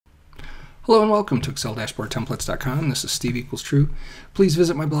Hello and welcome to Excel-Templates.com. This is Steve equals true. Please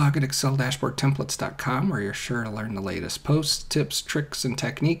visit my blog at Excel-Templates.com where you're sure to learn the latest posts, tips, tricks, and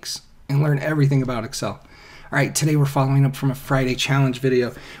techniques and learn everything about Excel. All right, today we're following up from a Friday challenge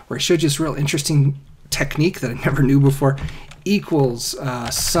video where I showed you this real interesting technique that I never knew before. Equals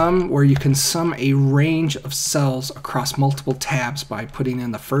sum, where you can sum a range of cells across multiple tabs by putting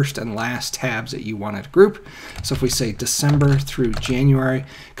in the first and last tabs that you want to group. So if we say December through January,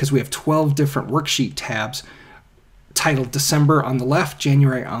 because we have 12 different worksheet tabs titled December on the left,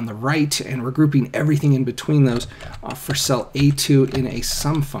 January on the right, and we're grouping everything in between those for cell A2 in a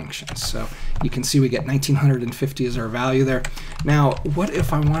sum function. So you can see we get 1950 as our value there. Now, what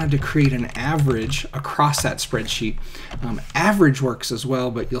if I wanted to create an average across that spreadsheet? Average works as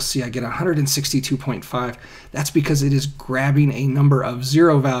well, but you'll see I get 162.5. That's because it is grabbing a number of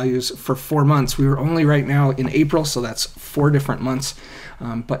zero values for 4 months. We were only right now in April, so that's 4 different months.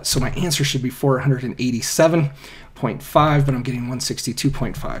 So my answer should be 487.5, but I'm getting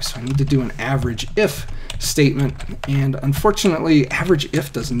 162.5. So I need to do an average if statement, and unfortunately average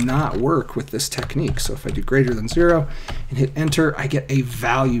if does not work with this technique. So if I do greater than 0 and hit enter, I get a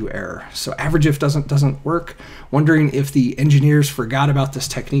value error. So average if doesn't work. Wondering if the engineers forgot about this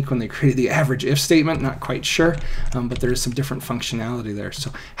technique when they created the average if statement. Not quite sure, but there is some different functionality there.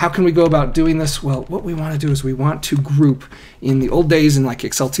 So how can we go about doing this? Well, what we want to do is we want to group. In the old days in like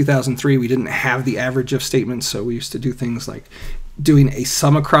Excel 2003, we didn't have the average if statement, so we used to do things like doing a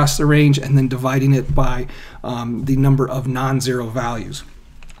sum across the range and then dividing it by the number of non-zero values.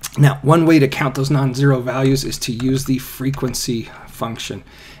 Now, one way to count those non-zero values is to use the frequency function.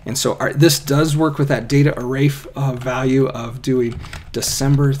 And so this does work with that data array value of doing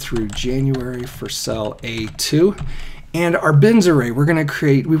December through January for cell A2. And our bins array, we're going to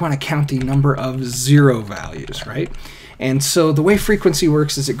create, we want to count the number of zero values, right? And so the way frequency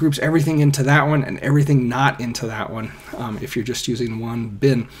works is it groups everything into that one and everything not into that one if you're just using one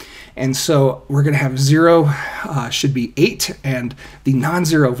bin. And so we're going to have 0 should be 8, and the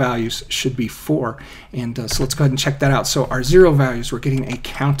non-zero values should be 4. And so let's go ahead and check that out. So our 0 values, we're getting a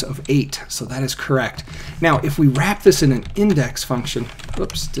count of 8. So that is correct. Now, if we wrap this in an index function,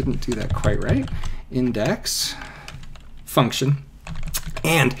 whoops, didn't do that quite right. Index function.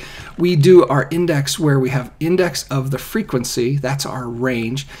 And we do our index where we have index of the frequency, that's our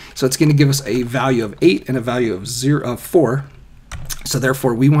range. So it's going to give us a value of 8 and a value of 4. So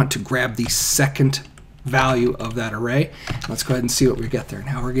therefore we want to grab the second value of that array. Let's go ahead and see what we get there.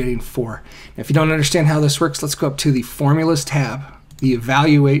 Now we're getting 4. Now, if you don't understand how this works, let's go up to the formulas tab, the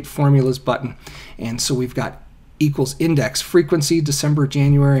evaluate formulas button. And so we've got equals index frequency December,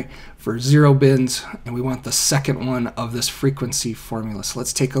 January for 0 bins, and we want the second one of this frequency formula. So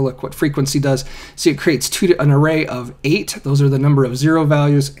let's take a look what frequency does. See, it creates an array of 8, those are the number of 0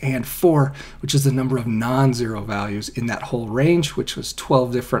 values, and 4, which is the number of non-zero values in that whole range, which was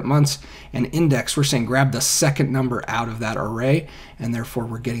 12 different months. And index, we're saying grab the second number out of that array, and therefore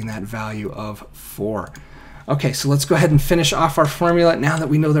we're getting that value of 4. Okay, so let's go ahead and finish off our formula. Now that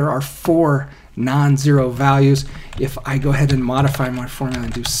we know there are 4 non-zero values, if I go ahead and modify my formula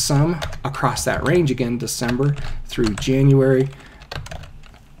and do sum across that range again, December through January,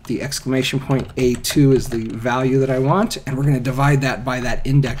 the exclamation point A2 is the value that I want, and we're going to divide that by that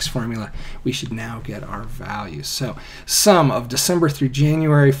index formula. We should now get our values. So sum of December through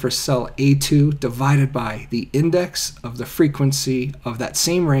January for cell A2 divided by the index of the frequency of that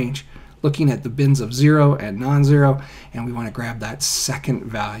same range, looking at the bins of 0 and non-zero, and we want to grab that second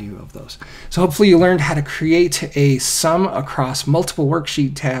value of those. So hopefully you learned how to create a sum across multiple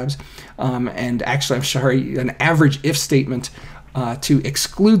worksheet tabs, and actually, I'm sorry, an average if statement to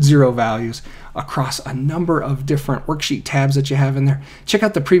exclude 0 values across a number of different worksheet tabs that you have in there. Check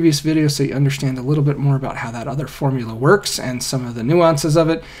out the previous video so you understand a little bit more about how that other formula works and some of the nuances of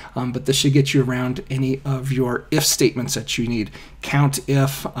it, but this should get you around any of your if statements that you need. Count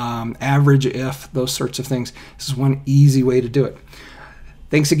if, average if, those sorts of things. This is one easy way to do it.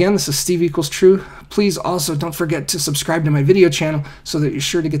 Thanks again. This is Steve equals true. Please also don't forget to subscribe to my video channel so that you're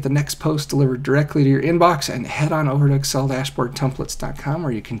sure to get the next post delivered directly to your inbox, and head on over to Excel-Templates.com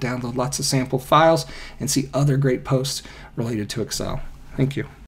where you can download lots of sample files and see other great posts related to Excel. Thank you.